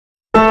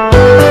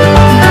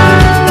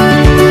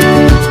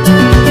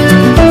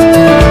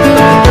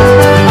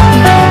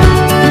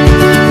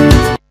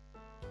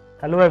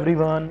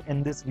everyone,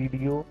 in this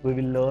video we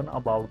will learn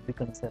about the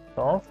concept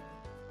of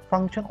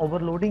function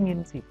overloading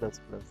in C++.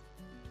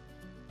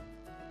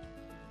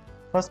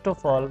 First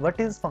of all, what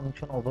is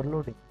function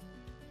overloading?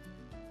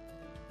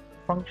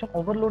 Function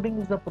overloading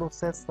is the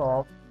process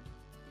of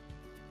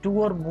two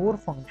or more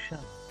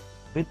functions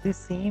with the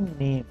same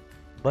name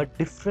but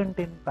different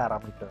in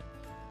parameter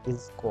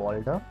is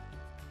called a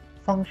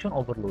function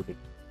overloading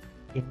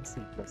in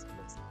C++.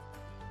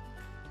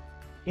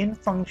 In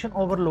function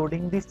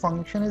overloading, the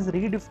function is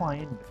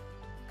redefined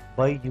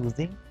by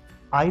using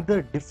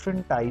either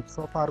different types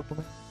of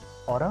arguments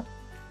or a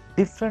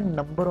different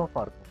number of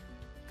arguments.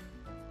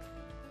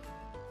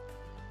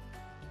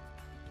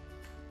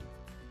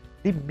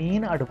 The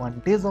main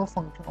advantage of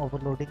function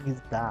overloading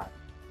is that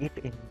it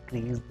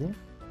increases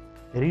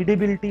the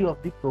readability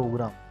of the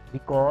program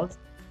because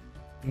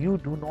you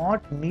do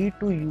not need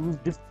to use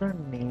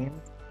different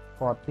names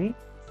for the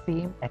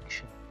same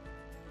action.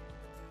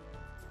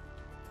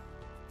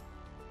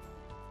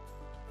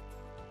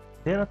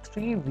 There are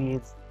three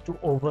ways to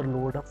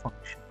overload a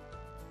function.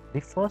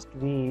 The first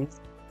way is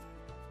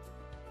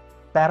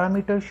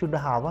parameter should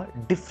have a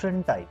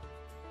different type.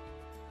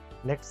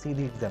 Let's see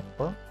the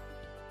example.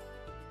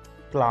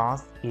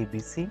 Class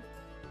ABC,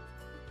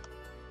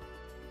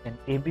 an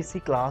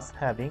ABC class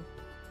having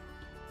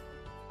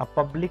a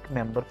public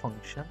member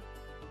function,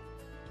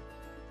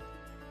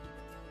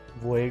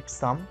 void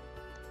sum,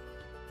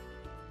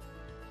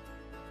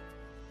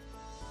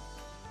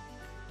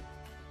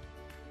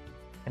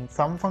 and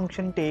sum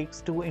function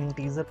takes two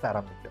integer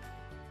parameters.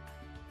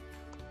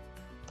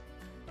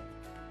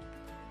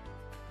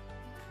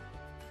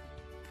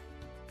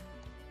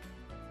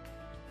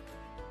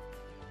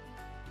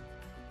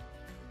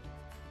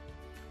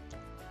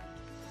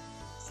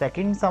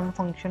 Second sum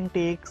function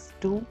takes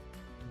two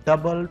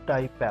double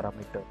type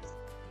parameters.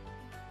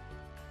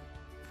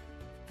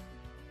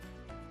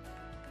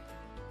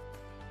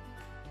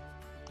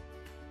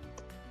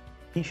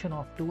 Addition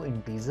of two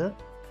integer,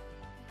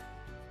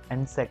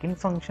 and second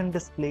function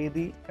display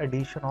the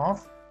addition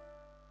of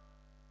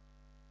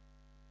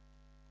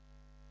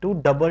two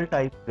double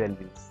type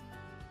values.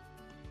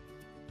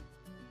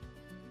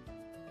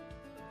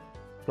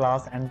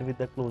 Class end with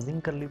the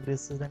closing curly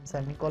braces and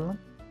semicolon.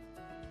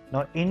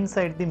 Now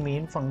inside the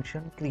main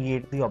function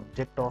create the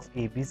object of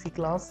ABC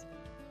class,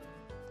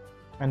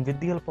 and with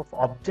the help of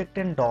object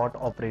and dot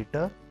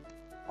operator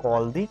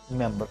call the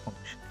member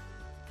function.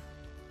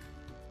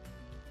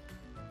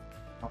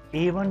 Now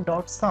A1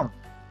 dot sum,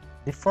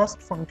 the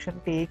first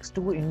function takes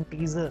two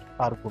integer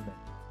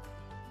arguments.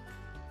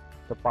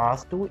 So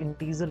pass two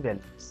integer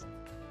values.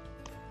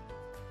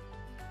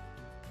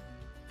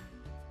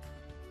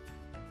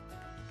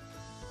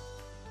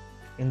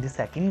 In the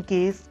second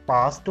case,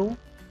 pass two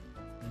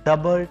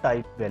double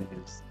type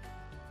values.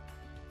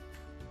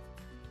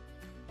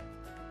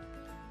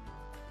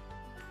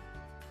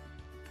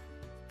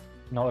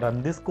 Now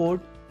run this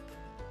code.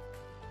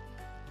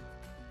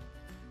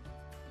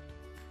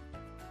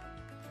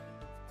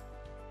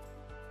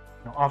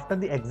 Now after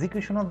the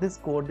execution of this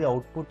code, the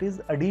output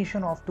is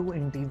addition of two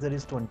integer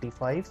is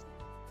 25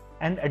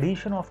 and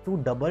addition of two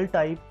double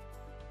type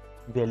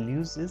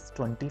values is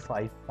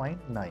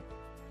 25.9.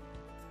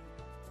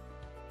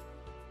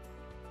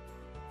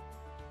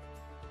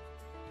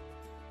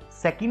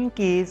 Second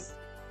case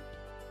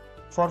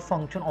for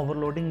function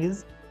overloading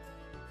is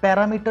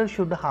parameter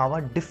should have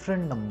a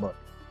different number.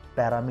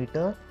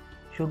 Parameter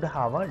should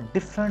have a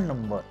different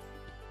number.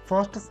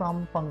 First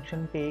sum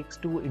function takes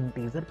two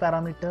integer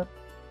parameter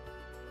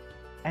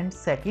and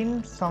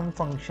second sum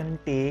function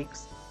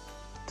takes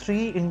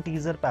three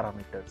integer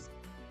parameters.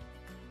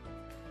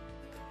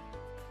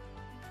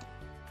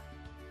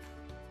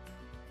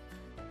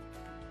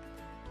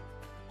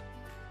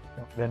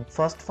 When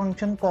first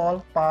function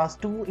call pass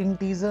two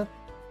integer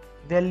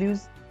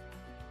values,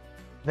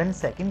 when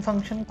second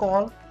function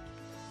call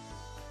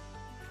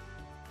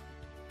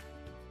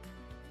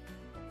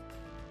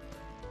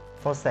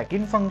for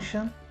second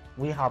function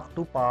we have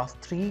to pass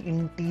three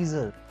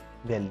integer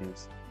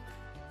values,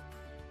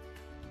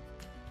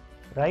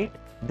 right?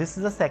 This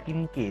is the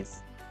second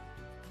case.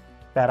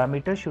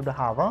 Parameter should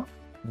have a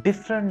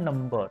different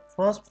number.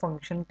 First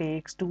function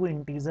takes two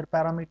integer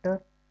parameter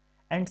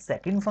and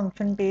second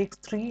function takes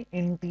three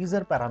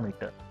integer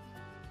parameter.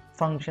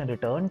 Function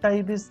return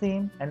type is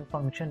same and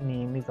function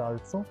name is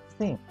also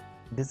same.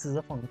 This is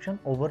a function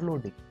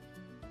overloading.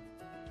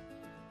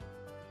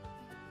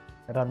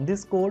 Run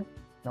this code.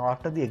 Now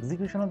after the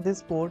execution of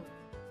this code,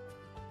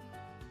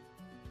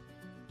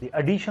 the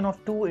addition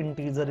of two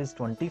integer is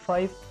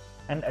 25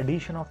 and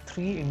addition of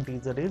three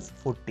integer is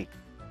 40.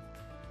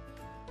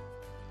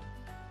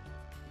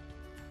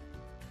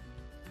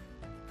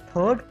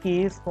 Third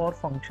case for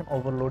function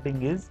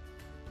overloading is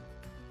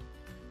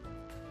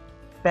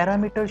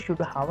parameter should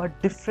have a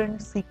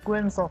different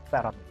sequence of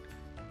parameters.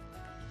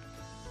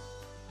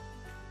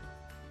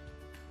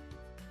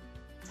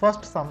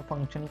 First sum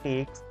function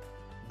takes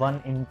one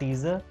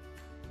integer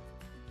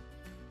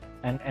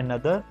and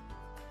another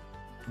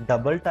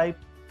double type.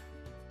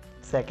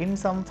 Second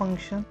sum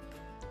function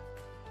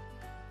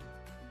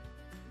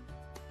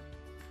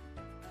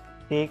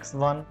takes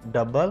one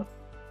double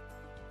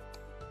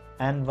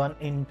and one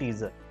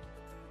integer.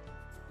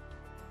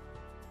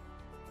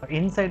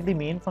 Inside the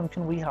main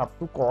function we have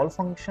to call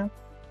function.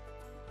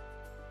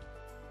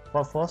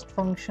 For first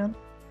function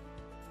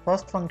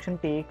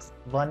takes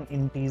one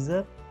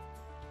integer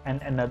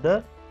and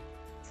another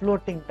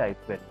floating type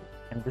value,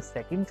 and the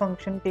second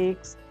function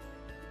takes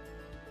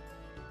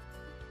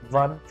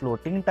one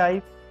floating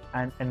type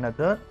and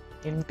another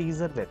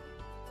integer value.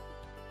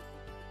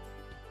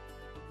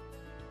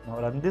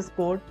 Now run this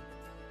code.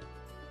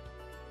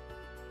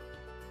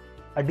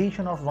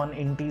 Addition of one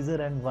integer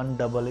and one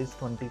double is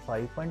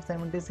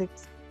 25.76,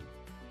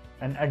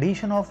 and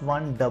addition of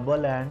one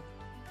double and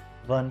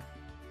one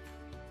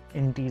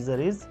integer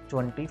is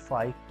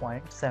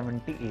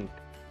 25.78.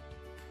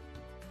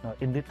 Now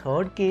in the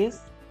third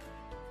case,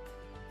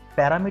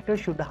 parameter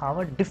should have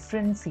a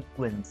different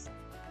sequence.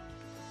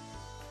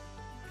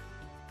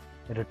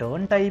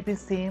 Return type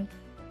is same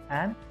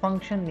and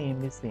function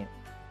name is same,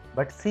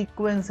 but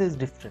sequence is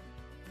different.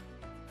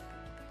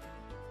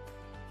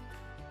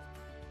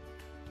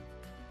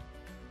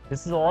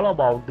 This is all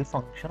about the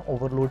function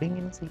overloading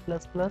in C++.